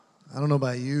I don't know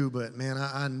about you, but man,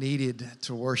 I needed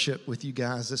to worship with you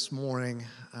guys this morning.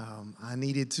 I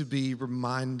needed to be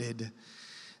reminded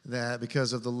that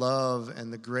because of the love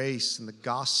and the grace and the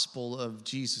gospel of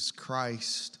Jesus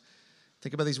Christ,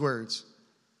 think about these words: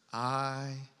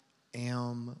 I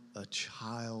am a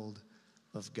child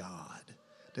of God.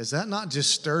 Does that not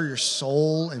just stir your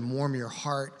soul and warm your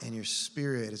heart and your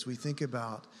spirit as we think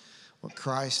about what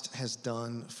Christ has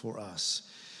done for us?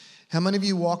 How many of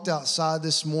you walked outside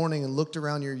this morning and looked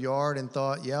around your yard and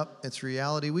thought, yep, it's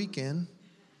reality weekend?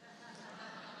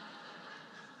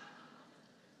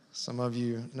 Some of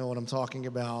you know what I'm talking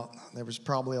about. There was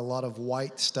probably a lot of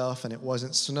white stuff, and it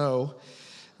wasn't snow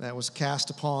that was cast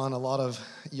upon a lot of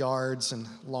yards and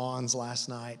lawns last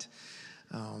night.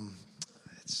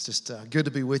 It's just good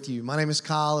to be with you. My name is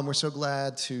Kyle, and we're so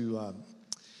glad to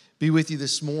be with you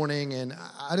this morning. And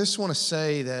I just want to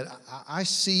say that I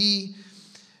see,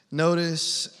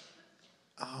 notice,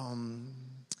 and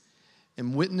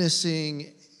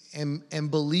witnessing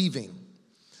and believing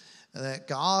that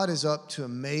God is up to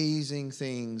amazing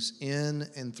things in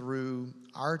and through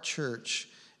our church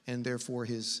and therefore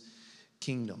His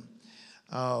kingdom.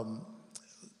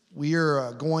 We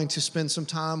are going to spend some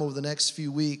time over the next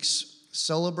few weeks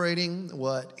celebrating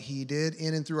what He did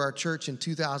in and through our church in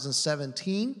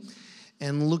 2017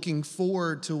 and looking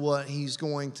forward to what He's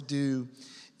going to do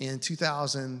in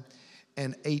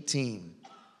 2018.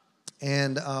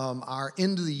 And our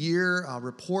end of the year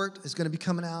report is going to be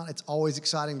coming out. It's always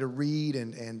exciting to read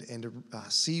and to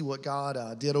see what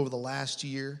God did over the last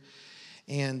year.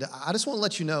 And I just want to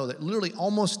let you know that literally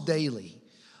almost daily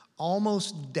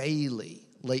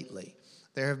lately,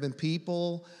 there have been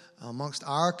people amongst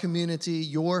our community,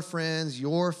 your friends,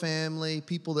 your family,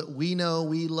 people that we know,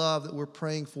 we love, that we're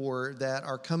praying for, that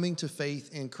are coming to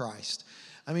faith in Christ.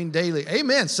 I mean, daily.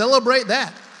 Amen. Celebrate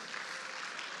that.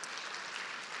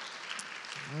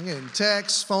 I'm getting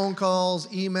texts, phone calls,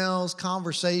 emails,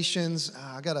 conversations.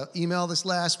 I got an email this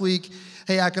last week.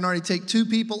 Hey, I can already take 2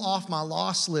 people off my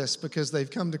lost list because they've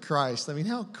come to Christ. I mean,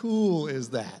 how cool is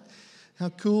that? How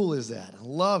cool is that? I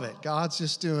love it. God's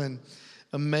just doing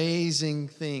amazing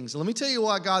things. Let me tell you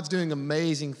why God's doing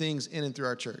amazing things in and through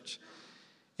our church.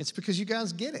 It's because you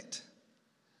guys get it.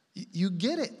 You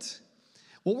get it.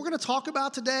 What we're going to talk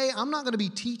about today, I'm not going to be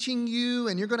teaching you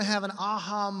and you're going to have an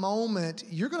aha moment.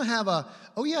 You're going to have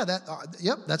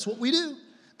that's what we do.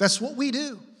 That's what we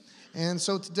do. And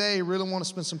so today, I really want to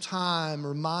spend some time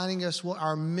reminding us what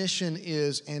our mission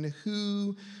is and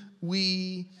who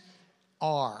we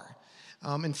are.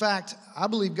 In fact, I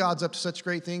believe God's up to such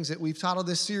great things that we've titled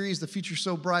this series, The Future's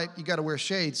So Bright, You Got to Wear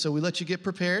Shades. So we let you get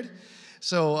prepared.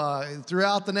 So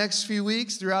throughout the next few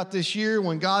weeks, throughout this year,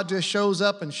 when God just shows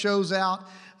up and shows out,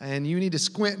 and you need to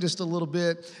squint just a little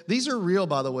bit. These are real,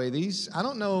 by the way. I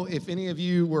don't know if any of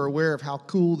you were aware of how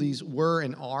cool these were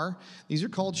and are. These are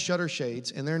called shutter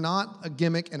shades, and they're not a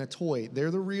gimmick and a toy.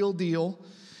 They're the real deal.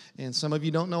 And some of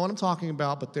you don't know what I'm talking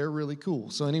about, but they're really cool.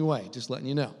 So anyway, just letting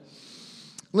you know.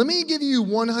 Let me give you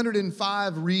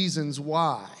 105 reasons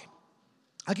why.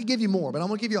 I could give you more, but I'm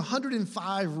going to give you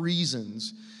 105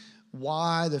 reasons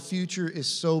why the future is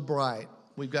so bright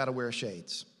we've got to wear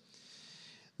shades.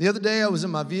 The other day I was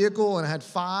in my vehicle and I had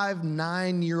 5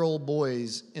 9-year-old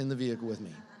boys in the vehicle with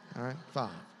me. All right, 5.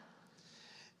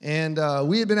 And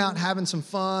we had been out having some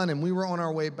fun and we were on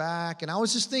our way back. And I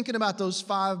was just thinking about those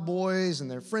 5 boys and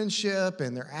their friendship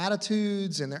and their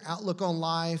attitudes and their outlook on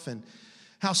life and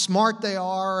how smart they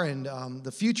are and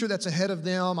the future that's ahead of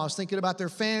them. I was thinking about their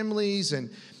families and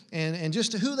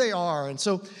just who they are. And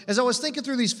so as I was thinking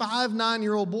through these 5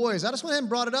 9-year-old boys, I just went ahead and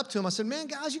brought it up to them. I said, man,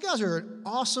 guys, you guys are an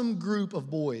awesome group of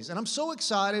boys. And I'm so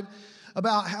excited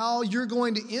about how you're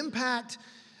going to impact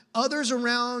others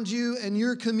around you and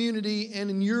your community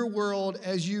and in your world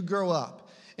as you grow up.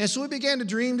 And so we began to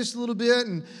dream just a little bit,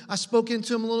 and I spoke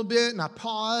into them a little bit, and I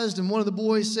paused, and one of the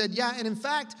boys said, yeah, and in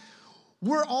fact,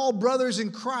 we're all brothers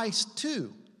in Christ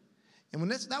too. And when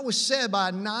that was said by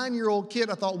a 9-year-old kid,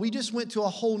 I thought, we just went to a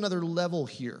whole nother level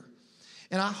here.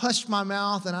 And I hushed my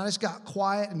mouth and I just got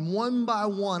quiet. And one by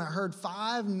one, I heard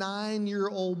 5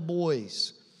 9-year-old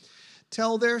boys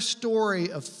tell their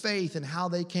story of faith and how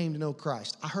they came to know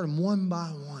Christ. I heard them one by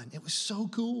one. It was so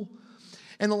cool.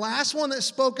 And the last one that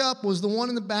spoke up was the one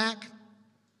in the back.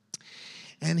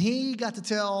 And he got to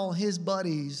tell his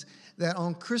buddies that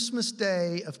on Christmas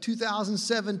Day of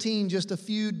 2017, just a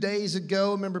few days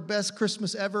ago, remember, best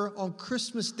Christmas ever, on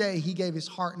Christmas Day, he gave his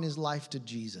heart and his life to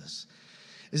Jesus.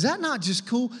 Is that not just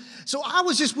cool? So I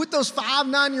was just with those 5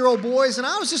 9-year-old boys, and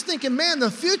I was just thinking, man,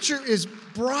 the future is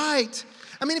bright.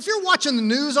 I mean, if you're watching the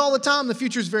news all the time, the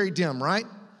future is very dim, right?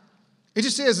 It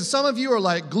just is. And some of you are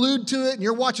like glued to it, and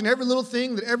you're watching every little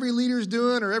thing that every leader's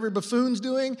doing or every buffoon's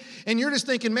doing, and you're just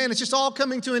thinking, man, it's just all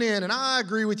coming to an end. And I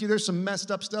agree with you. There's some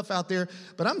messed up stuff out there.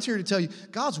 But I'm here to tell you,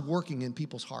 God's working in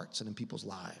people's hearts and in people's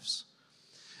lives.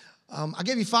 I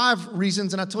gave you 5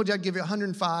 reasons, and I told you I'd give you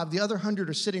 105. The other 100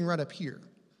 are sitting right up here.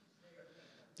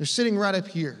 They're sitting right up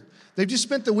here. They've just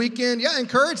spent the weekend. Yeah,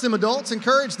 encourage them, adults.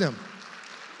 Encourage them.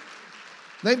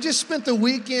 They've just spent the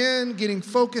weekend getting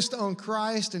focused on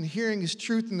Christ and hearing His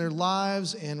truth in their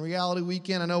lives. And Reality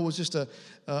Weekend, I know, was just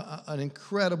an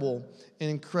incredible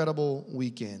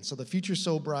weekend. So the future's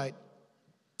so bright,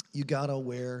 you gotta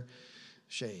wear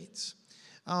shades.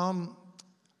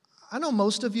 I know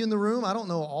most of you in the room. I don't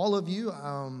know all of you,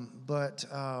 but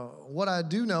what I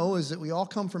do know is that we all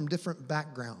come from different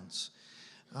backgrounds.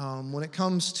 When it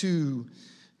comes to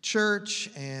church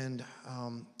and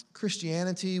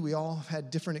Christianity, we all have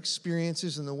had different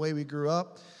experiences in the way we grew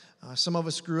up. Some of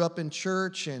us grew up in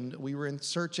church, and we were in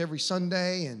church every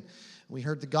Sunday, and we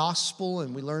heard the gospel,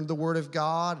 and we learned the Word of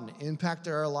God, and it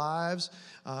impacted our lives.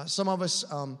 Some of us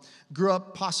grew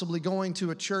up possibly going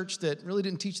to a church that really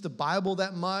didn't teach the Bible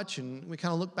that much, and we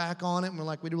kind of look back on it, and we're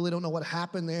like, we really don't know what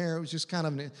happened there. It was just kind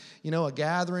of, a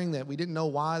gathering that we didn't know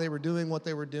why they were doing what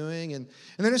they were doing. And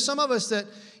then there's some of us that,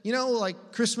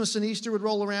 like Christmas and Easter would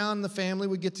roll around, and the family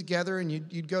would get together, and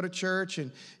you'd go to church,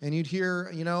 and you'd hear,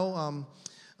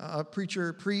 a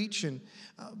preacher preach.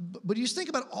 But you just think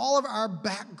about all of our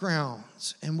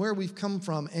backgrounds and where we've come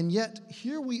from, and yet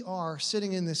here we are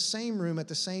sitting in this same room at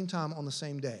the same time on the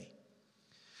same day.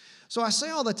 So I say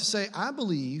all that to say, I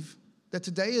believe that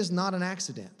today is not an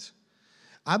accident.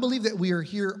 I believe that we are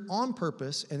here on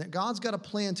purpose, and that God's got a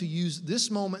plan to use this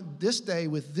moment, this day,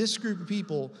 with this group of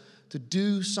people to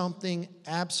do something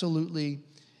absolutely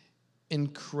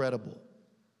incredible.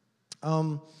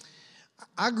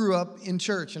 I grew up in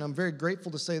church, and I'm very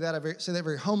grateful to say that. I say that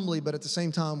very humbly, but at the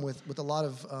same time with a lot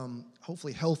of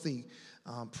hopefully healthy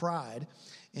pride.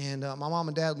 And my mom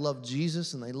and dad loved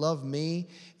Jesus, and they loved me.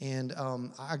 And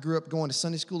I grew up going to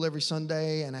Sunday school every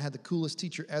Sunday, and I had the coolest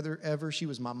teacher ever. She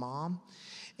was my mom.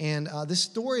 And this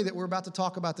story that we're about to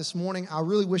talk about this morning, I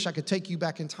really wish I could take you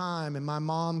back in time, and my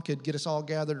mom could get us all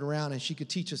gathered around, and she could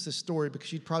teach us this story, because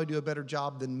she'd probably do a better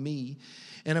job than me.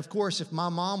 And of course, if my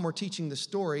mom were teaching the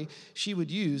story, she would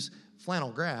use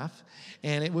flannel graph,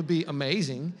 and it would be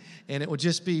amazing, and it would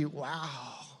just be,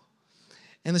 wow.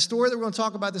 And the story that we're going to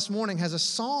talk about this morning has a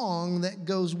song that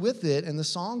goes with it, and the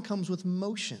song comes with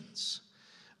motions,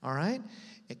 all right?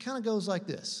 It kind of goes like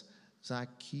this.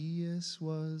 Zacchaeus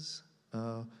was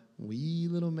a wee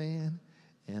little man,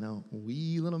 and a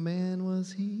wee little man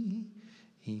was he.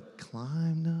 He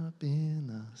climbed up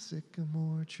in a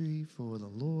sycamore tree, for the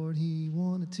Lord he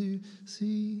wanted to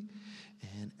see.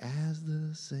 And as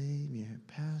the Savior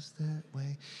passed that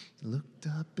way, he looked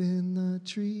up in the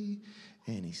tree,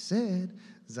 and he said,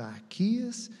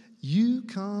 Zacchaeus, you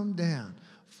come down,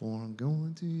 for I'm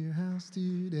going to your house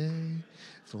today.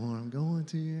 For I'm going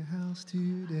to your house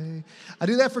today. I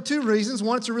do that for 2 reasons.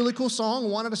 One, it's a really cool song.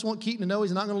 One, I just want Keaton to know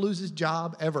he's not going to lose his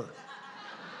job ever.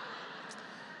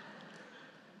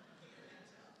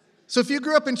 So if you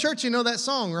grew up in church, you know that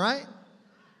song, right?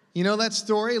 You know that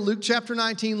story, Luke chapter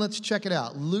 19. Let's check it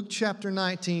out. Luke chapter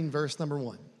 19, verse number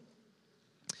 1.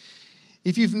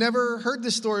 If you've never heard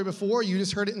this story before, you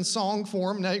just heard it in song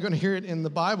form. Now you're going to hear it in the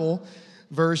Bible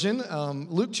version.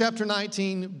 Luke chapter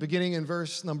 19, beginning in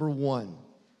verse number 1.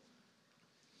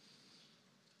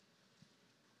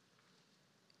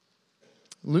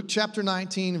 Luke chapter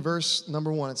 19, verse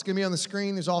number 1. It's going to be on the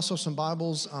screen. There's also some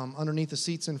Bibles underneath the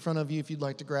seats in front of you if you'd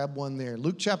like to grab one there.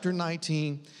 Luke chapter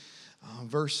 19,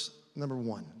 verse number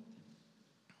 1.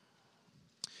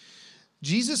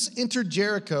 Jesus entered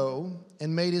Jericho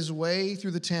and made his way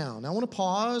through the town. Now, I want to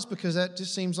pause because that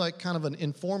just seems like kind of an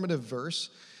informative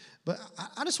verse. But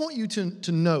I just want you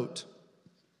to note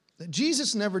that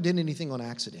Jesus never did anything on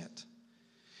accident.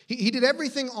 He did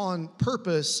everything on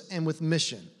purpose and with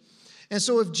mission. And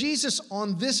so if Jesus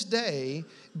on this day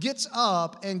gets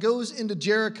up and goes into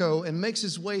Jericho and makes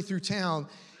his way through town,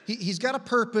 he's got a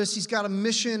purpose, he's got a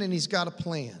mission, and he's got a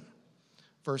plan.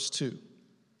 Verse 2.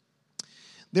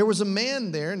 There was a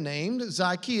man there named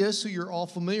Zacchaeus, who you're all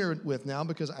familiar with now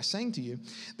because I sang to you.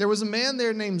 There was a man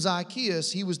there named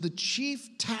Zacchaeus. He was the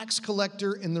chief tax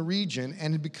collector in the region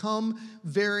and had become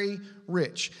very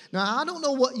rich. Now, I don't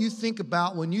know what you think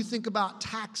about when you think about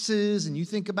taxes and you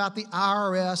think about the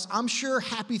IRS. I'm sure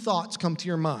happy thoughts come to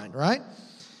your mind, right?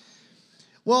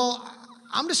 Well,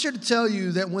 I'm just here to tell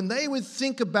you that when they would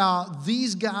think about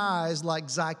these guys like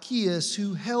Zacchaeus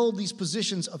who held these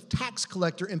positions of tax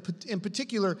collector, in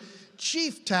particular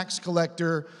chief tax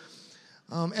collector,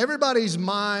 Everybody's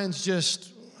minds just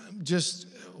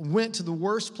went to the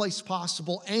worst place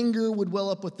possible. Anger would well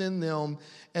up within them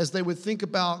as they would think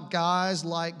about guys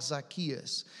like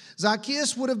Zacchaeus.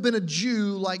 Zacchaeus would have been a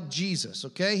Jew like Jesus,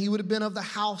 okay? He would have been of the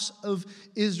house of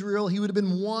Israel. He would have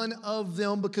been one of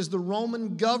them because the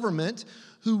Roman government,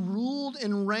 who ruled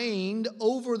and reigned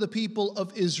over the people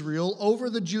of Israel, over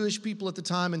the Jewish people at the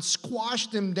time, and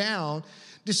squashed them down,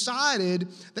 decided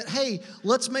that, hey,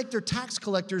 let's make their tax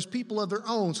collectors people of their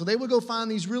own. So they would go find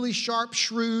these really sharp,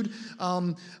 shrewd,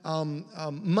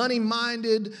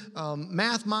 money-minded,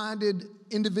 math-minded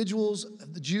individuals,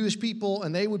 the Jewish people,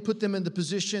 and they would put them in the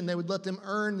position. They would let them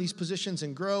earn these positions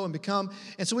and grow and become.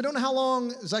 And so we don't know how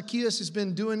long Zacchaeus has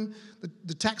been doing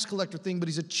the tax collector thing, but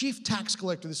he's a chief tax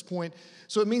collector at this point.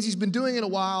 So it means he's been doing it a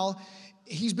while.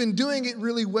 He's been doing it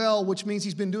really well, which means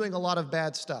he's been doing a lot of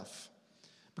bad stuff.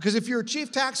 Because if you're a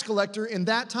chief tax collector in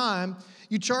that time,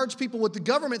 you charge people what the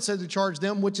government said to charge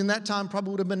them, which in that time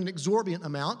probably would have been an exorbitant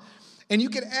amount. And you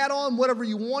could add on whatever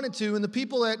you wanted to, and the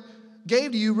people that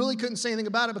gave to you really couldn't say anything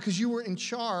about it because you were in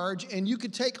charge, and you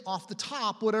could take off the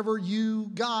top whatever you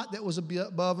got that was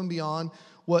above and beyond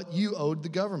what you owed the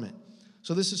government.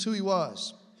 So this is who he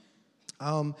was.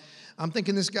 I'm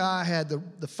thinking this guy had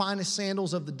the finest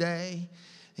sandals of the day.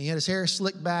 He had his hair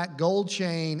slicked back, gold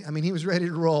chain. I mean, he was ready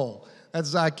to roll. That's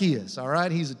Zacchaeus, all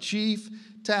right? He's a chief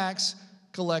tax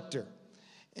collector.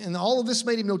 And all of this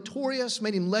made him notorious,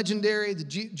 made him legendary. The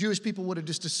Jewish people would have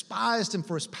just despised him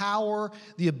for his power,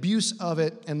 the abuse of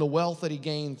it, and the wealth that he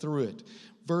gained through it.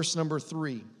 Verse number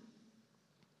 3.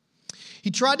 He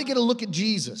tried to get a look at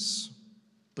Jesus,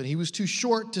 but he was too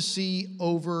short to see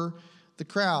over the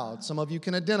crowd. Some of you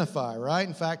can identify, right?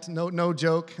 In fact, no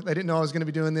joke. They didn't know I was going to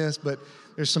be doing this, but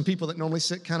there's some people that normally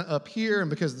sit kind of up here, and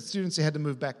because of the students, they had to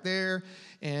move back there.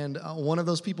 And one of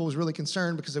those people was really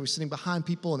concerned because they were sitting behind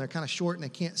people, and they're kind of short, and they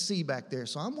can't see back there.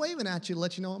 So I'm waving at you to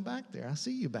let you know I'm back there. I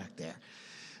see you back there.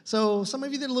 So some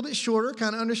of you that are a little bit shorter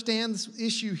kind of understand this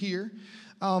issue here.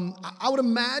 I would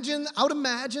imagine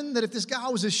that if this guy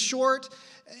was as short,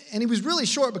 and he was really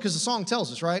short because the song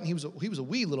tells us, right? And he was a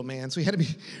wee little man, so he had to be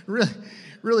really,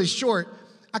 really short.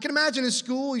 I can imagine in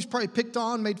school he's probably picked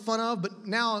on, made fun of, but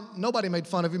now nobody made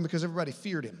fun of him because everybody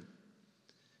feared him.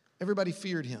 Everybody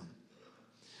feared him.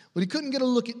 But he couldn't get a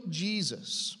look at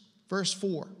Jesus. Verse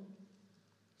 4.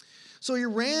 So he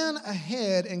ran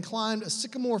ahead and climbed a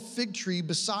sycamore fig tree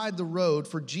beside the road,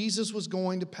 for Jesus was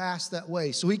going to pass that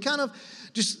way. So he kind of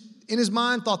just in his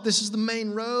mind thought, this is the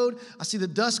main road. I see the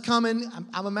dust coming.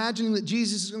 I'm imagining that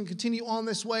Jesus is going to continue on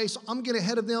this way. So I'm going to get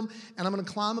ahead of them, and I'm going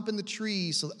to climb up in the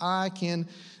tree so that I can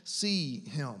see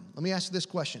him. Let me ask you this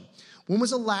question. When was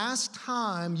the last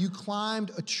time you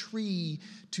climbed a tree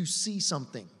to see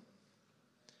something?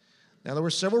 Now, there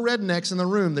were several rednecks in the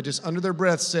room that just under their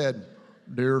breath said,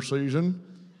 deer season.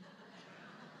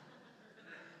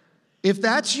 If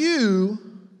that's you,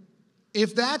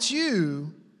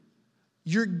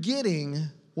 you're getting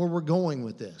where we're going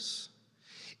with this.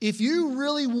 If you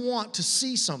really want to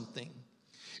see something,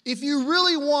 if you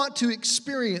really want to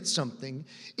experience something,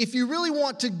 if you really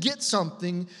want to get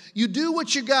something, you do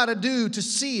what you got to do to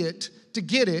see it, to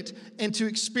get it, and to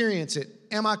experience it.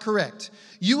 Am I correct?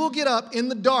 You will get up in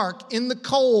the dark, in the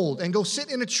cold, and go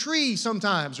sit in a tree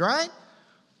sometimes, right?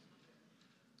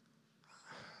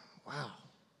 Wow.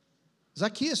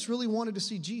 Zacchaeus really wanted to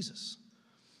see Jesus.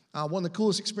 One of the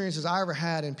coolest experiences I ever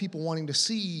had in people wanting to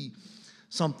see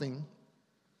something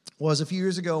was a few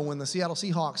years ago when the Seattle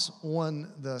Seahawks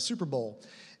won the Super Bowl.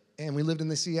 And we lived in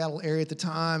the Seattle area at the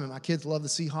time, and my kids loved the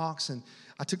Seahawks. And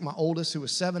I took my oldest, who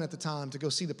was 7 at the time, to go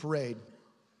see the parade.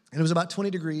 And it was about 20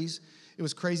 degrees. It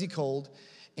was crazy cold.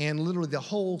 And literally the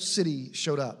whole city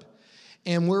showed up.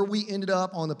 And where we ended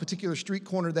up on the particular street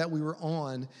corner that we were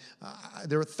on,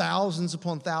 there were thousands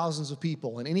upon thousands of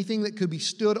people. And anything that could be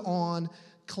stood on,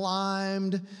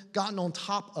 climbed, gotten on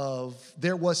top of,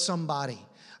 there was somebody.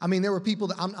 I mean, there were people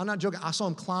that, I'm not joking, I saw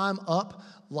them climb up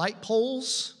light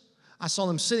poles. I saw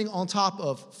them sitting on top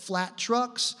of flat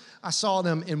trucks. I saw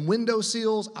them in window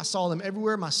sills. I saw them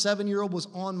everywhere. My 7-year-old was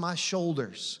on my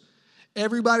shoulders.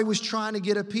 Everybody was trying to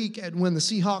get a peek at when the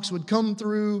Seahawks would come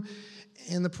through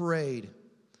in the parade.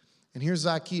 And here's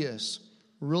Zacchaeus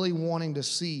really wanting to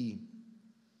see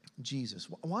Jesus.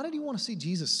 Why did he want to see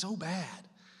Jesus so bad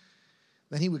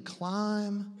that he would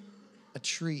climb a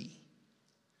tree?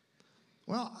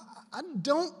 Well, I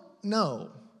don't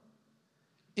know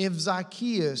if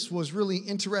Zacchaeus was really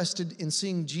interested in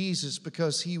seeing Jesus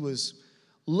because he was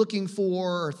looking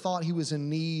for or thought he was in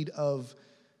need of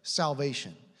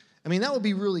salvation. I mean, that would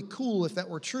be really cool if that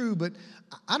were true, but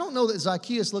I don't know that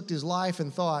Zacchaeus looked at his life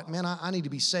and thought, man, I need to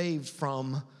be saved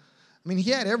from I mean,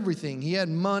 he had everything. He had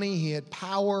money, he had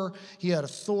power, he had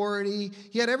authority,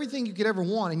 he had everything you could ever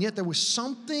want. And yet there was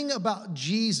something about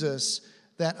Jesus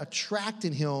that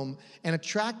attracted him and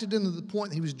attracted him to the point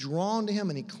that he was drawn to him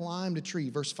and he climbed a tree.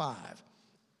 Verse 5.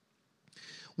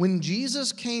 When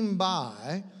Jesus came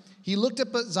by, he looked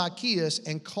up at Zacchaeus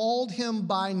and called him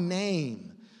by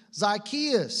name.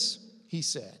 Zacchaeus, he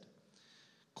said,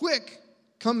 quick,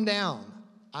 come down.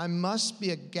 I must be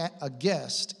a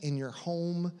guest in your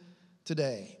home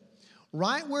today.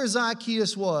 Right where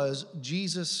Zacchaeus was,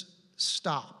 Jesus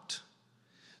stopped.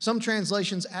 Some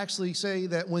translations actually say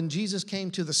that when Jesus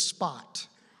came to the spot,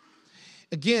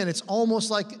 again, it's almost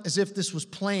like as if this was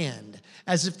planned,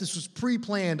 as if this was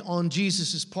pre-planned on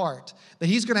Jesus' part, that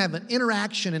he's going to have an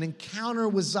interaction, an encounter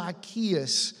with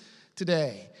Zacchaeus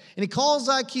today. And he calls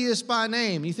Zacchaeus by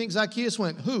name. You think Zacchaeus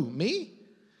went, who, me?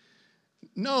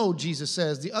 No, Jesus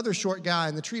says, the other short guy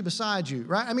in the tree beside you,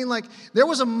 right? I mean, like, there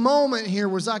was a moment here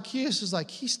where Zacchaeus is like,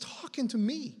 he's talking to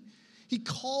me. He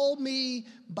called me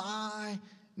by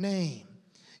name.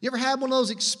 You ever had one of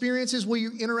those experiences where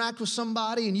you interact with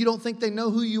somebody and you don't think they know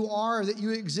who you are or that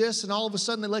you exist, and all of a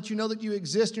sudden they let you know that you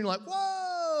exist, and you're like,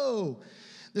 whoa!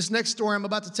 This next story I'm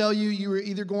about to tell you, you are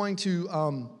either going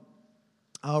to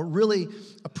really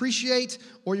appreciate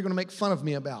or you're going to make fun of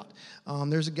me about.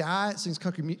 There's a guy that sings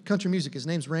country music. His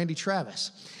name's Randy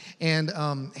Travis. And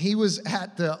he was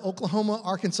at the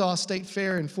Oklahoma-Arkansas State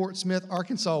Fair in Fort Smith,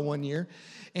 Arkansas one year.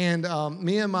 And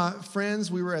me and my friends,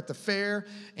 we were at the fair,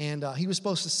 and he was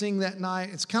supposed to sing that night.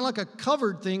 It's kind of like a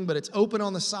covered thing, but it's open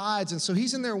on the sides. And so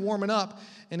he's in there warming up,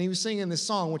 and he was singing this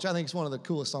song, which I think is one of the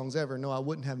coolest songs ever. No, I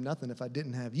wouldn't have nothing if I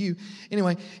didn't have you.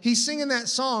 Anyway, he's singing that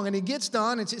song, and he gets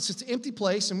done. It's just an empty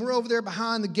place, and we're over there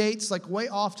behind the gates, like way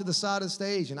off to the side of the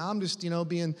stage. And I'm just,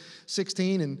 being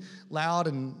 16 and loud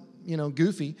and,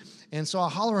 goofy. And so I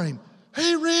holler at him,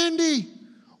 hey, Randy,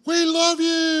 we love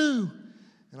you.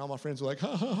 And all my friends were like,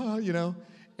 ha, ha, ha,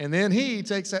 And then he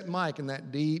takes that mic in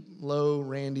that deep, low,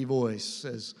 Randy voice,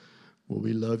 says, well,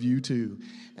 we love you too.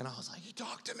 And I was like, you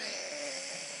talk to me.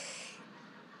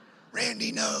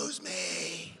 Randy knows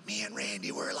me. Me and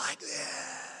Randy were like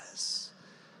this.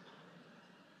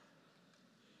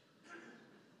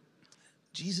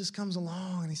 Jesus comes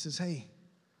along and he says, hey,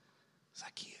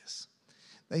 Zacchaeus.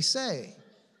 They say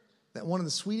that one of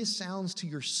the sweetest sounds to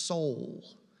your soul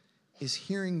is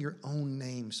hearing your own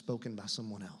name spoken by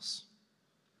someone else.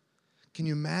 Can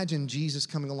you imagine Jesus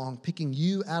coming along, picking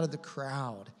you out of the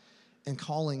crowd and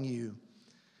calling you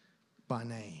by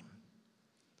name?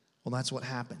 Well, that's what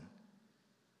happened.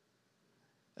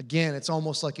 Again, it's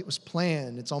almost like it was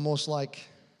planned. It's almost like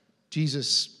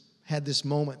Jesus had this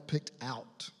moment picked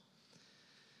out.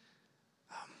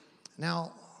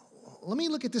 Now, let me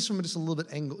look at this from just a little bit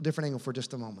different angle for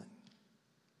just a moment.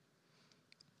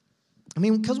 I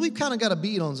mean, because we've kind of got a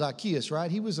beat on Zacchaeus, right?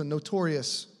 He was a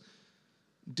notorious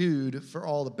dude for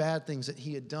all the bad things that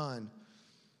he had done.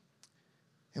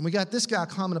 And we got this guy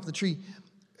climbing up the tree.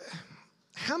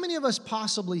 How many of us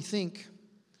possibly think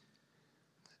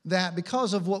that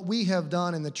because of what we have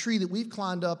done in the tree that we've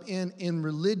climbed up in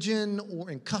religion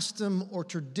or in custom or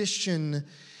tradition,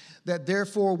 that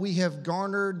therefore we have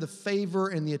garnered the favor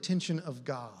and the attention of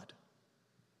God?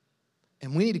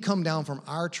 And we need to come down from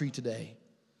our tree today.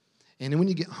 And when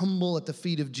you get humble at the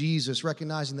feet of Jesus,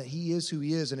 recognizing that he is who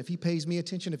he is, and if he pays me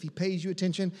attention, if he pays you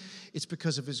attention, it's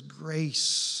because of his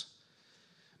grace.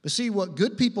 But see, what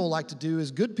good people like to do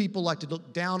is good people like to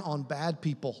look down on bad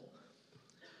people.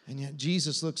 And yet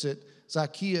Jesus looks at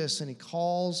Zacchaeus and he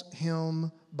calls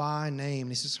him by name.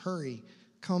 He says, hurry,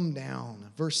 come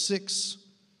down. Verse 6,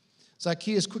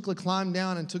 Zacchaeus quickly climbed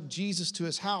down and took Jesus to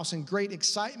his house in great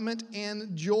excitement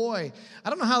and joy. I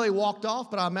don't know how they walked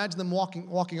off, but I imagine them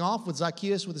walking off with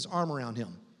Zacchaeus with his arm around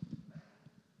him.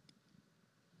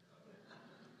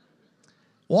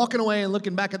 Walking away and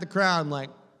looking back at the crowd like,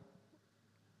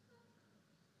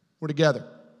 we're together.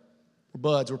 We're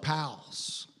buds. We're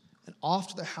pals. And off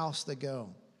to the house they go.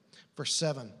 Verse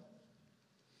 7.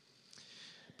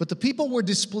 But the people were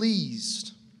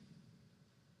displeased.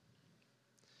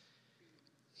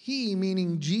 He,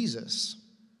 meaning Jesus,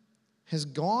 has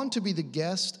gone to be the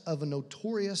guest of a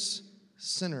notorious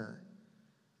sinner,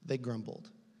 they grumbled.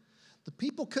 The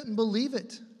people couldn't believe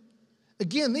it.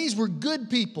 Again, these were good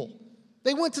people.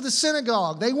 They went to the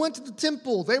synagogue. They went to the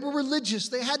temple. They were religious.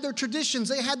 They had their traditions.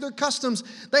 They had their customs.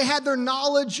 They had their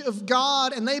knowledge of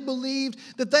God, and they believed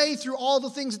that they, through all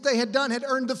the things that they had done, had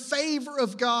earned the favor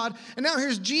of God. And now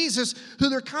here's Jesus, who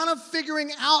they're kind of figuring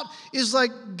out is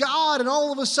like God, and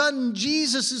all of a sudden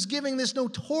Jesus is giving this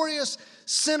notorious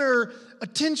sinner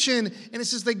attention, and it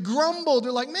says they grumbled.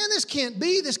 They're like, man, this can't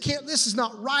be. This is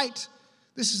not right.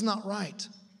 This is not right.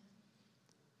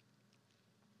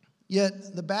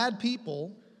 Yet the bad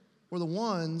people were the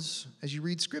ones, as you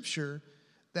read Scripture,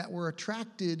 that were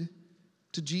attracted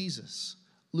to Jesus.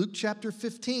 Luke chapter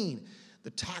 15, the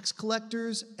tax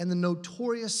collectors and the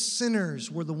notorious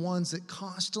sinners were the ones that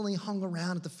constantly hung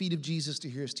around at the feet of Jesus to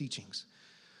hear his teachings.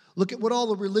 Look at what all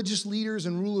the religious leaders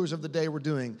and rulers of the day were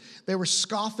doing. They were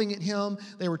scoffing at him.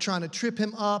 They were trying to trip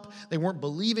him up. They weren't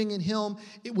believing in him.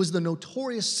 It was the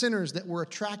notorious sinners that were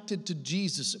attracted to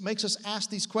Jesus. It makes us ask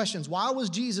these questions. Why was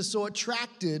Jesus so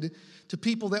attracted to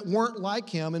people that weren't like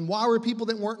him? And why were people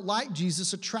that weren't like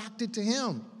Jesus attracted to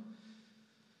him?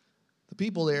 The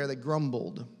people there, they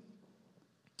grumbled.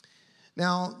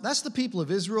 Now, that's the people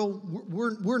of Israel.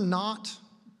 We're not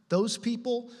those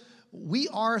people. We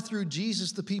are, through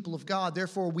Jesus, the people of God.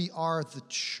 Therefore, we are the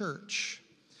church.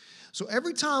 So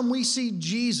every time we see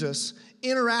Jesus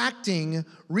interacting,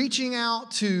 reaching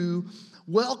out to,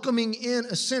 welcoming in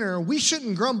a sinner, we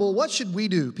shouldn't grumble. What should we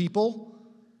do, people?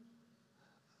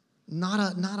 Not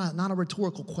a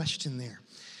rhetorical question there.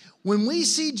 When we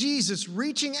see Jesus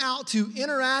reaching out to,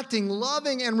 interacting,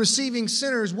 loving, and receiving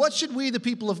sinners, what should we, the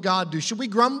people of God, do? Should we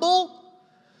grumble?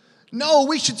 No,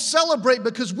 we should celebrate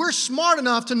because we're smart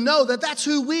enough to know that that's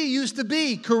who we used to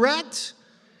be, correct?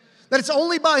 That it's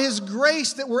only by his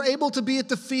grace that we're able to be at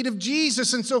the feet of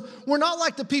Jesus. And so we're not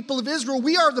like the people of Israel.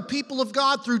 We are the people of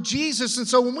God through Jesus. And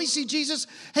so when we see Jesus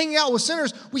hanging out with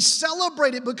sinners, we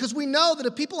celebrate it because we know that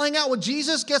if people hang out with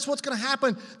Jesus, guess what's going to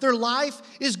happen? Their life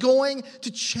is going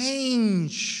to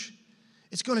change.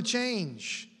 It's going to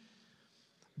change.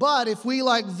 But if we,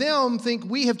 like them, think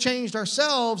we have changed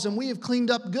ourselves and we have cleaned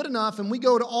up good enough and we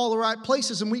go to all the right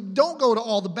places and we don't go to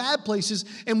all the bad places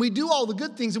and we do all the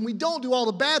good things and we don't do all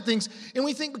the bad things, and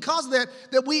we think because of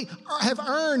that we have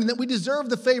earned and that we deserve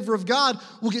the favor of God,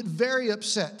 we'll get very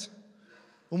upset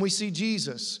when we see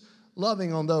Jesus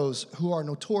loving on those who are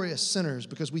notorious sinners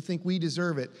because we think we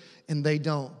deserve it and they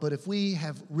don't. But if we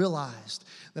have realized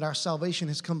that our salvation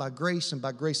has come by grace and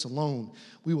by grace alone,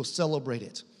 we will celebrate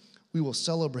it. We will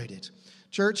celebrate it.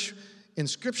 Church, in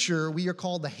Scripture, we are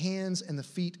called the hands and the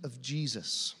feet of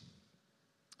Jesus.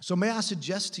 So may I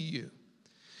suggest to you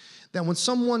that when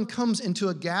someone comes into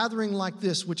a gathering like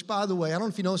this, which, by the way, I don't know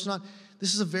if you know this or not,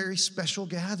 this is a very special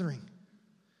gathering.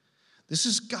 This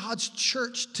is God's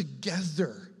church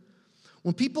together.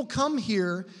 When people come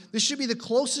here, this should be the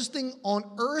closest thing on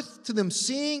earth to them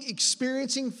seeing,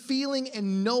 experiencing, feeling,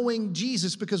 and knowing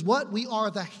Jesus. Because what? We are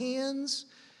the hands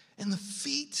and the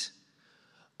feet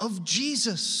of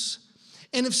Jesus.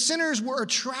 And if sinners were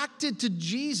attracted to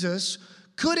Jesus,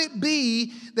 could it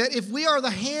be that if we are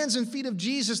the hands and feet of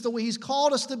Jesus, the way he's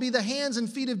called us to be the hands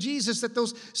and feet of Jesus, that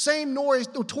those same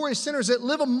notorious sinners that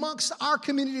live amongst our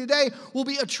community today will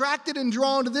be attracted and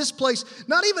drawn to this place,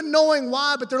 not even knowing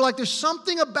why, but they're like, there's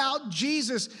something about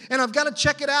Jesus and I've got to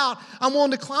check it out. I'm willing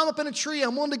to climb up in a tree.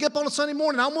 I'm willing to get up on a Sunday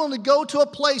morning. I'm willing to go to a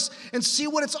place and see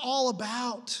what it's all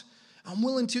about. I'm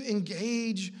willing to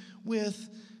engage with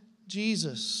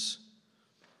Jesus.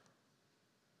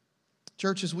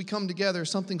 Church, as we come together,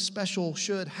 something special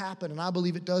should happen, and I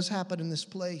believe it does happen in this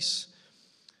place.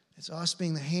 It's us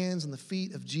being the hands and the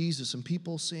feet of Jesus and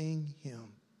people seeing him.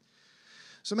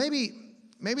 So maybe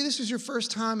this is your first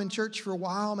time in church for a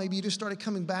while. Maybe you just started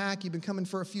coming back. You've been coming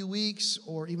for a few weeks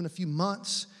or even a few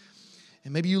months.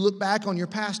 And maybe you look back on your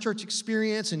past church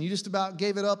experience and you just about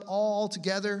gave it up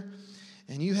altogether.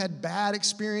 And you had bad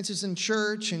experiences in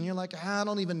church, and you're like, I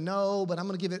don't even know, but I'm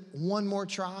going to give it one more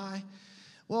try.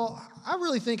 Well, I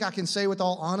really think I can say with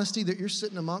all honesty that you're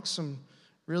sitting amongst some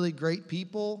really great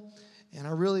people, and I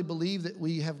really believe that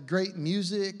we have great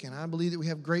music, and I believe that we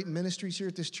have great ministries here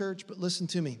at this church. But listen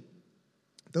to me.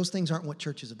 Those things aren't what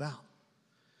church is about.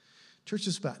 Church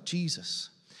is about Jesus.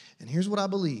 And here's what I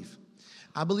believe.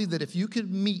 I believe that if you could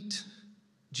meet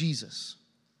Jesus,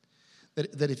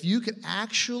 that if you could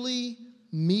actually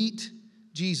meet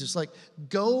Jesus, like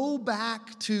go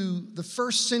back to the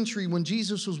first century when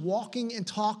Jesus was walking and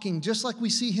talking, just like we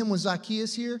see him with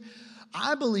Zacchaeus here,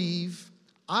 I believe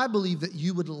that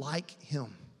you would like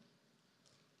him.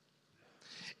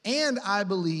 And I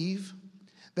believe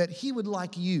that he would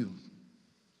like you.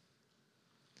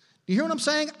 You hear what I'm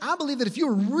saying? I believe that if you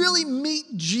really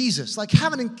meet Jesus, like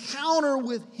have an encounter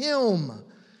with him,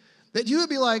 that you would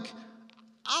be like,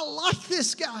 I like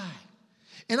this guy.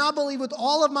 And I believe with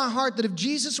all of my heart that if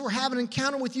Jesus were having an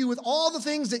encounter with you with all the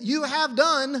things that you have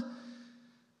done,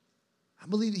 I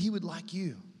believe that he would like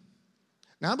you.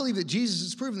 Now, I believe that Jesus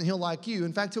has proven that he'll like you.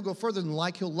 In fact, he'll go further than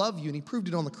like, he'll love you. And he proved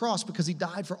it on the cross because he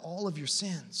died for all of your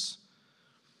sins.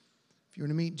 If you were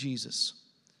to meet Jesus,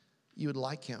 you would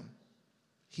like him.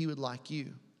 He would like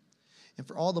you. And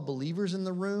for all the believers in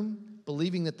the room,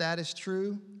 believing that that is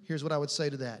true, here's what I would say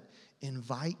to that.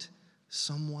 Invite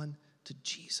someone to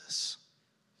Jesus.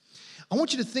 I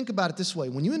want you to think about it this way.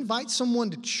 When you invite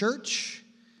someone to church,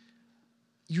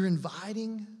 you're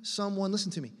inviting someone,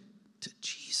 listen to me, to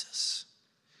Jesus.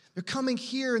 They're coming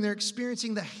here and they're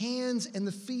experiencing the hands and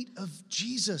the feet of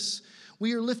Jesus.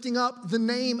 We are lifting up the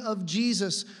name of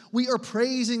Jesus. We are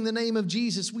praising the name of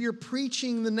Jesus. We are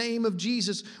preaching the name of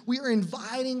Jesus. We are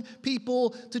inviting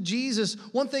people to Jesus.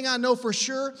 One thing I know for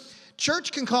sure,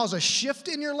 church can cause a shift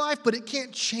in your life, but it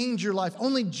can't change your life.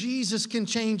 Only Jesus can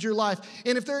change your life.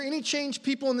 And if there are any changed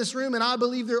people in this room, and I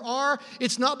believe there are,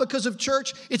 it's not because of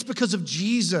church, it's because of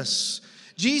Jesus.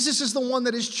 Jesus is the one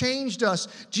that has changed us.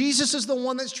 Jesus is the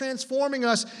one that's transforming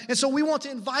us. And so we want to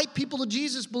invite people to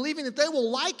Jesus, believing that they will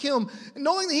like him,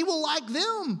 knowing that he will like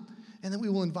them. And then we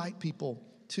will invite people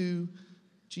to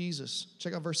Jesus.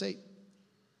 Check out verse 8.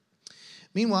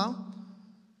 Meanwhile,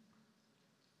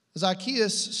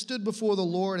 Zacchaeus stood before the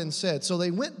Lord and said, so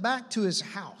they went back to his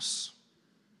house.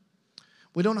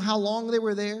 We don't know how long they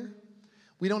were there.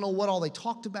 We don't know what all they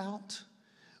talked about.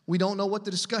 We don't know what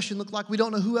the discussion looked like. We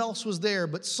don't know who else was there.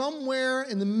 But somewhere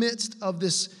in the midst of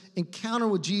this encounter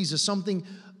with Jesus, something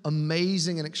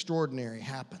amazing and extraordinary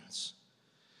happens.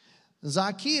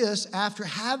 Zacchaeus, after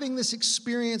having this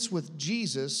experience with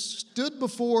Jesus, stood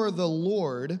before the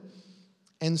Lord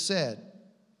and said,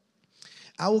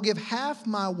 I will give half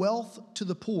my wealth to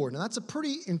the poor. Now, that's a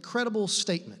pretty incredible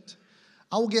statement.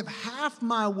 I will give half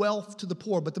my wealth to the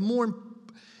poor. But the more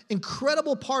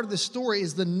incredible part of this story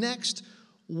is the next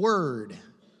word.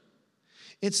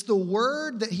 It's the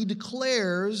word that he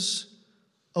declares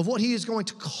of what he is going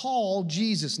to call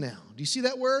Jesus now. Do you see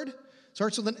that word?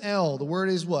 Starts with an L. The word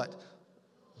is what?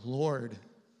 Lord.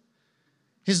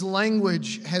 His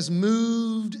language has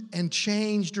moved and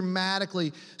changed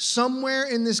dramatically. Somewhere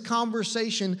in this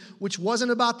conversation, which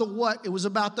wasn't about the what, it was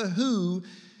about the who,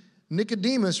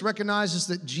 Nicodemus recognizes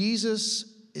that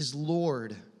Jesus is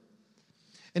Lord.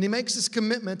 And he makes this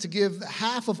commitment to give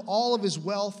half of all of his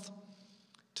wealth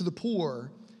to the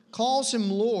poor, calls him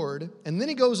Lord, and then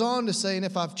he goes on to say, and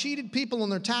if I've cheated people on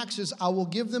their taxes, I will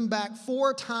give them back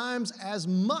 4 times as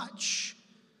much.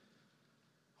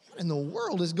 What in the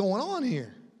world is going on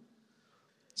here?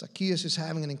 Zacchaeus is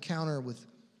having an encounter with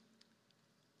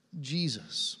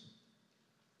Jesus.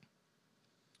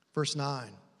 Verse 9.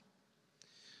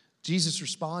 Jesus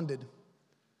responded,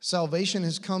 salvation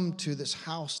has come to this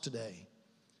house today,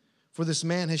 for this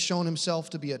man has shown himself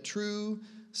to be a true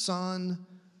son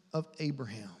of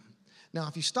Abraham. Now,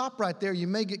 if you stop right there, you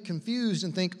may get confused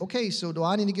and think, okay, so do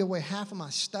I need to give away half of my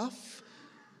stuff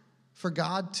for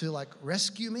God to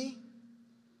rescue me?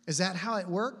 Is that how it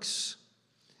works?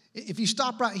 If you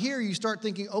stop right here, you start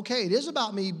thinking, okay, it is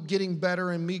about me getting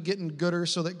better and me getting gooder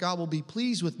so that God will be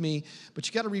pleased with me. But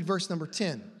you got to read verse number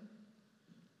 10.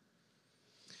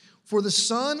 For the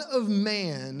Son of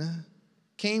Man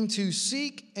came to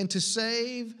seek and to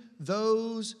save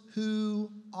those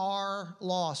who are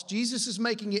lost. Jesus is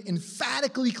making it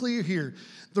emphatically clear here.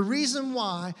 The reason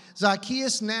why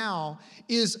Zacchaeus now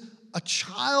is a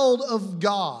child of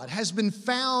God, has been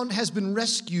found, has been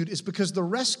rescued, is because the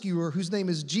rescuer, whose name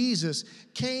is Jesus,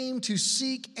 came to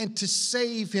seek and to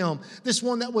save him. This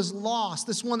one that was lost,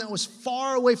 this one that was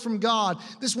far away from God,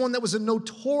 this one that was a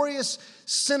notorious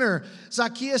sinner.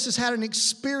 Zacchaeus has had an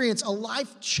experience, a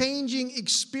life-changing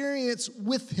experience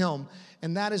with him,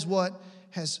 and that is what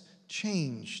has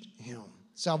changed him.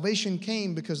 Salvation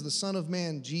came because the Son of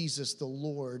Man, Jesus, the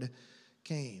Lord,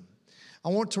 came. I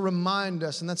want to remind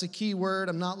us, and that's a key word.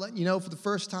 I'm not letting you know for the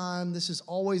first time. This has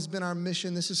always been our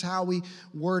mission. This is how we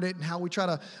word it and how we try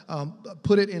to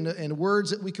put it in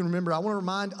words that we can remember. I want to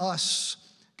remind us,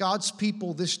 God's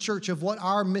people, this church, of what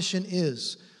our mission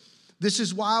is. This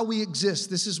is why we exist.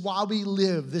 This is why we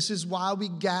live. This is why we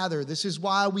gather. This is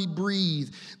why we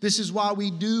breathe. This is why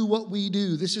we do what we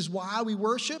do. This is why we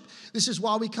worship. This is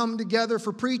why we come together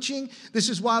for preaching. This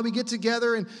is why we get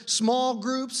together in small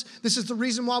groups. This is the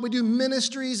reason why we do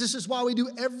ministries. This is why we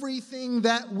do everything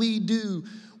that we do.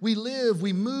 We live,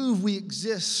 we move, we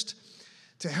exist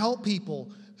to help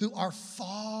people who are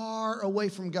far away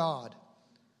from God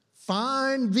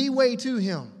find the way to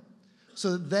Him,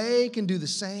 so that they can do the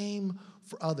same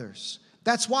for others.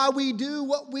 That's why we do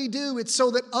what we do. It's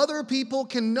so that other people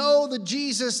can know the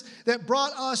Jesus that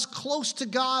brought us close to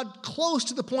God, close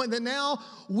to the point that now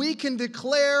we can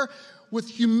declare with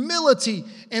humility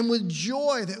and with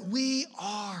joy that we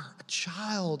are a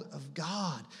child of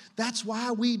God. That's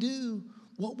why we do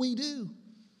what we do.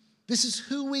 This is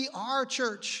who we are,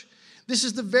 church. This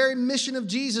is the very mission of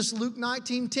Jesus. Luke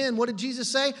 19:10. What did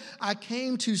Jesus say? I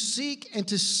came to seek and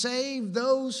to save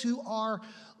those who are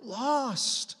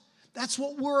lost. That's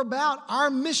what we're about. Our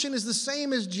mission is the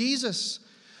same as Jesus.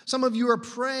 Some of you are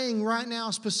praying right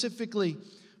now specifically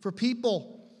for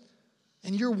people,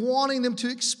 and you're wanting them to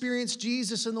experience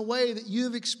Jesus in the way that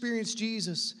you've experienced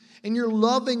Jesus. And you're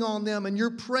loving on them, and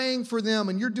you're praying for them,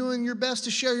 and you're doing your best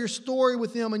to share your story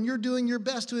with them, and you're doing your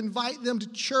best to invite them to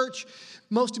church,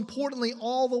 most importantly,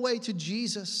 all the way to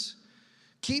Jesus.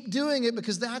 Keep doing it,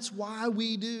 because that's why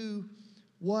we do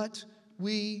what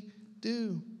we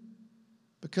do.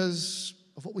 Because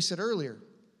of what we said earlier.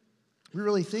 We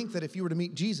really think that if you were to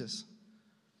meet Jesus,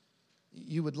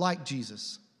 you would like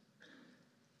Jesus,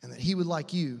 and that he would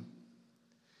like you,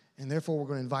 and therefore we're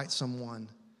going to invite someone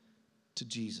to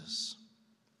Jesus.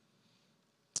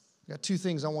 I've got two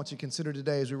things I want you to consider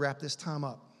today as we wrap this time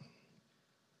up.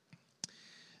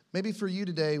 Maybe for you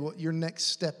today, what your next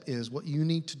step is, what you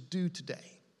need to do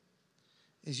today,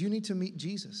 is you need to meet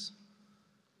Jesus.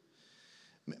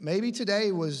 Maybe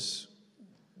today was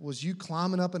you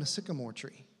climbing up in a sycamore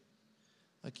tree.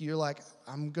 Like you're like,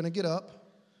 I'm going to get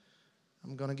up,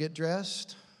 I'm going to get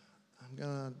dressed, I'm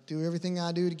going to do everything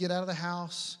I do to get out of the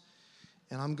house,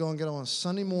 and I'm going to get on a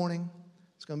Sunday morning.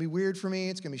 It's going to be weird for me.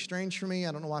 It's going to be strange for me.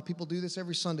 I don't know why people do this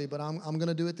every Sunday, but I'm going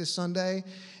to do it this Sunday.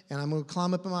 And I'm going to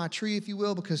climb up in my tree, if you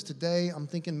will, because today I'm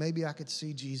thinking maybe I could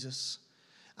see Jesus.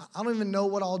 I don't even know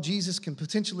what all Jesus can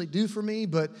potentially do for me,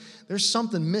 but there's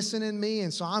something missing in me.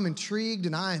 And so I'm intrigued,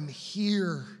 and I am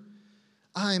here.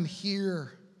 I am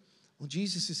here. Well,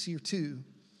 Jesus is here too.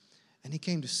 And he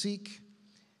came to seek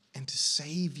and to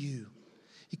save you.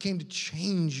 He came to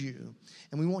change you.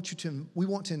 And we want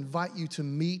to invite you to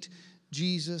meet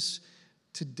Jesus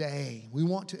today. We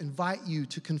want to invite you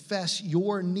to confess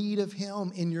your need of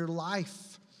him in your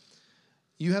life.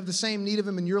 You have the same need of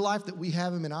him in your life that we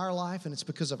have him in our life, and it's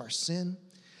because of our sin.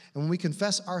 And when we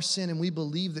confess our sin and we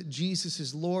believe that Jesus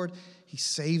is Lord, he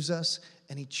saves us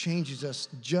and he changes us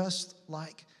just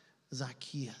like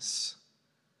Zacchaeus.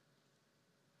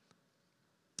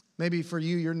 Maybe for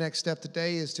you, your next step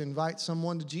today is to invite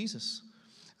someone to Jesus.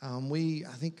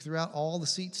 I think throughout all the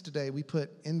seats today, we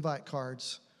put invite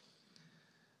cards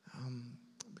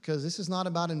because this is not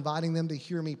about inviting them to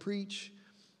hear me preach.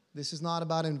 This is not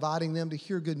about inviting them to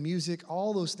hear good music.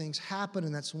 All those things happen,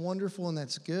 and that's wonderful, and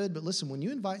that's good. But listen, when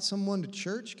you invite someone to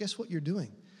church, guess what you're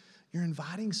doing? You're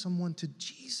inviting someone to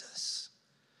Jesus.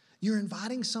 You're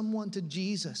inviting someone to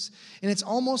Jesus. And it's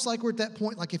almost like we're at that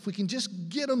point, like if we can just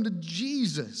get them to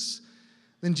Jesus,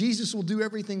 then Jesus will do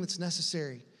everything that's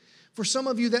necessary. For some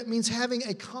of you, that means having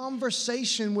a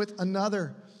conversation with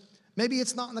another. Maybe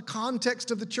it's not in the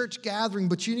context of the church gathering,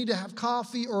 but you need to have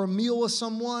coffee or a meal with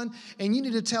someone, and you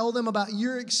need to tell them about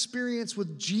your experience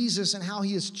with Jesus and how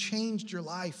he has changed your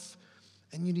life.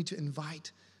 And you need to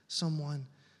invite someone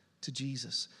to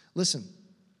Jesus. Listen,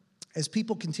 as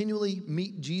people continually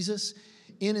meet Jesus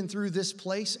in and through this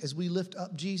place, as we lift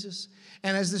up Jesus,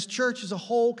 and as this church as a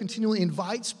whole continually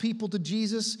invites people to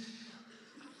Jesus,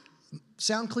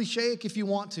 sound cliche if you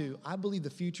want to, I believe the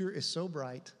future is so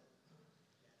bright.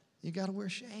 You got to wear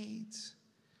shades.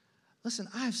 Listen,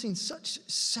 I have seen such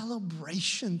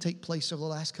celebration take place over the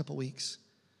last couple weeks.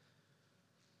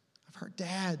 I've heard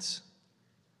dads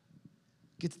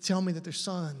get to tell me that their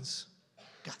sons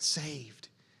got saved.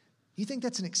 You think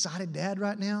that's an excited dad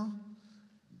right now?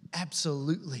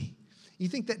 Absolutely. You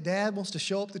think that dad wants to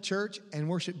show up to church and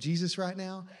worship Jesus right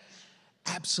now?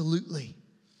 Absolutely.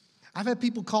 I've had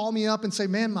people call me up and say,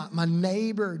 man, my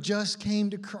neighbor just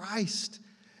came to Christ.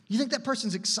 You think that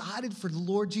person's excited for the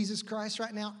Lord Jesus Christ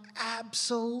right now?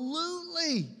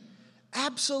 Absolutely.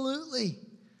 Absolutely.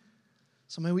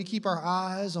 So may we keep our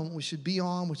eyes on what we should be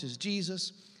on, which is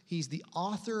Jesus. He's the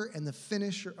author and the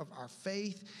finisher of our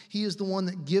faith. He is the one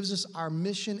that gives us our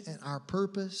mission and our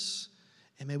purpose.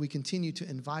 And may we continue to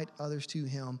invite others to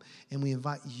him. And we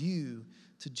invite you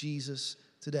to Jesus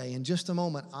today. In just a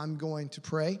moment, I'm going to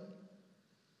pray.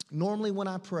 Normally when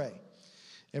I pray,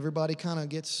 everybody kind of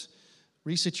gets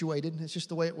resituated. It's just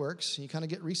the way it works. You kind of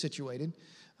get resituated.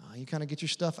 You kind of get your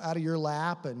stuff out of your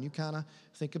lap, and you kind of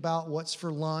think about what's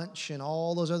for lunch and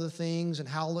all those other things and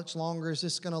how much longer is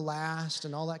this going to last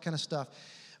and all that kind of stuff.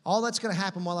 All that's going to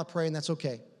happen while I pray, and that's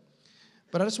okay.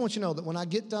 But I just want you to know that when I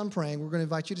get done praying, we're going to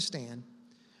invite you to stand.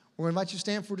 We're going to invite you to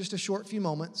stand for just a short few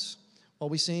moments while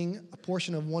we sing a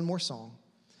portion of one more song.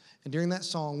 And during that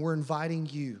song, we're inviting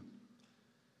you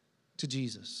to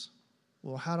Jesus.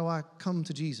 Well, how do I come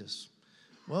to Jesus?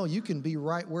 Well, you can be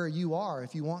right where you are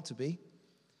if you want to be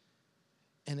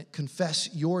and confess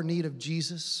your need of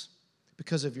Jesus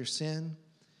because of your sin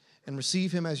and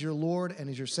receive him as your Lord and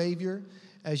as your Savior,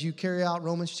 as you carry out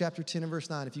Romans chapter 10 and verse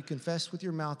 9, if you confess with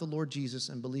your mouth the Lord Jesus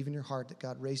and believe in your heart that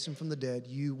God raised him from the dead,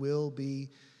 you will be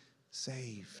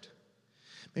saved.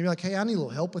 Maybe you're like, hey, I need a little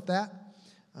help with that.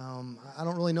 I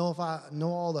don't really know if I know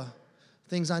all the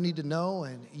things I need to know,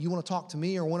 and you want to talk to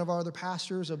me or one of our other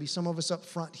pastors. There'll be some of us up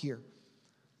front here.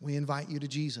 We invite you to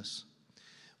Jesus.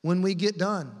 When we get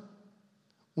done,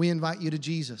 we invite you to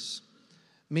Jesus.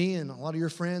 Me and a lot of your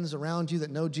friends around you that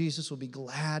know Jesus will be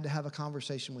glad to have a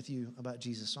conversation with you about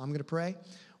Jesus. So I'm going to pray.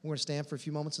 We're going to stand for a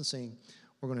few moments and sing.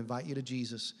 We're going to invite you to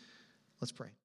Jesus. Let's pray.